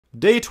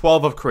Day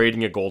 12 of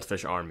creating a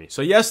goldfish army.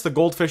 So yes, the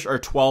goldfish are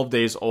 12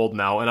 days old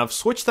now, and I've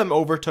switched them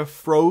over to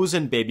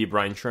frozen baby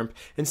brine shrimp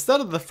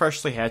instead of the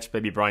freshly hatched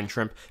baby brine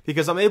shrimp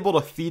because I'm able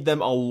to feed them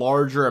a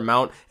larger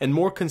amount and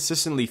more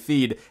consistently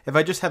feed if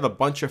I just have a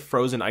bunch of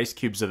frozen ice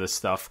cubes of this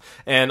stuff.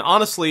 And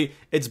honestly,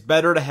 it's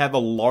better to have a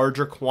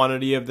larger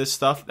quantity of this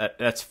stuff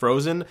that's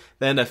frozen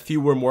than a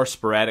fewer, more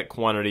sporadic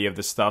quantity of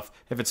this stuff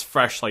if it's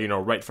fresh, like,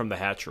 right from the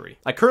hatchery.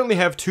 I currently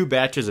have 2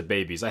 batches of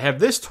babies. I have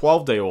this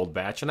 12-day-old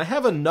batch, and I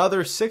have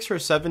another 6 or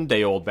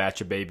 7-day-old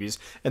batch of babies,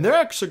 and they're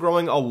actually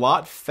growing a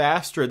lot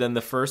faster than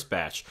the first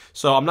batch.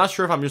 So I'm not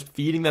sure if I'm just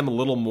feeding them a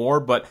little more,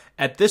 but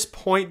at this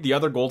point, the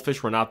other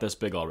goldfish were not this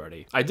big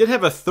already. I did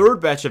have a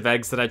 3rd batch of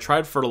eggs that I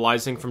tried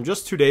fertilizing from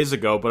just 2 days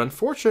ago, but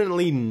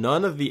unfortunately,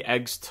 none of the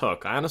eggs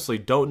took. I honestly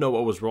don't know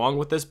what was wrong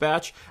with this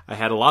batch. I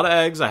had a lot of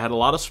eggs, I had a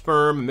lot of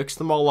sperm, mixed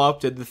them all up,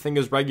 did the thing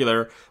as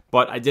regular,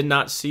 but I did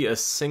not see a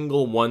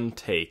single one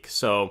take.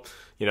 So,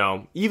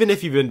 even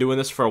if you've been doing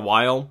this for a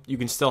while, you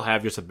can still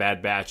have just a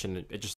bad batch and it just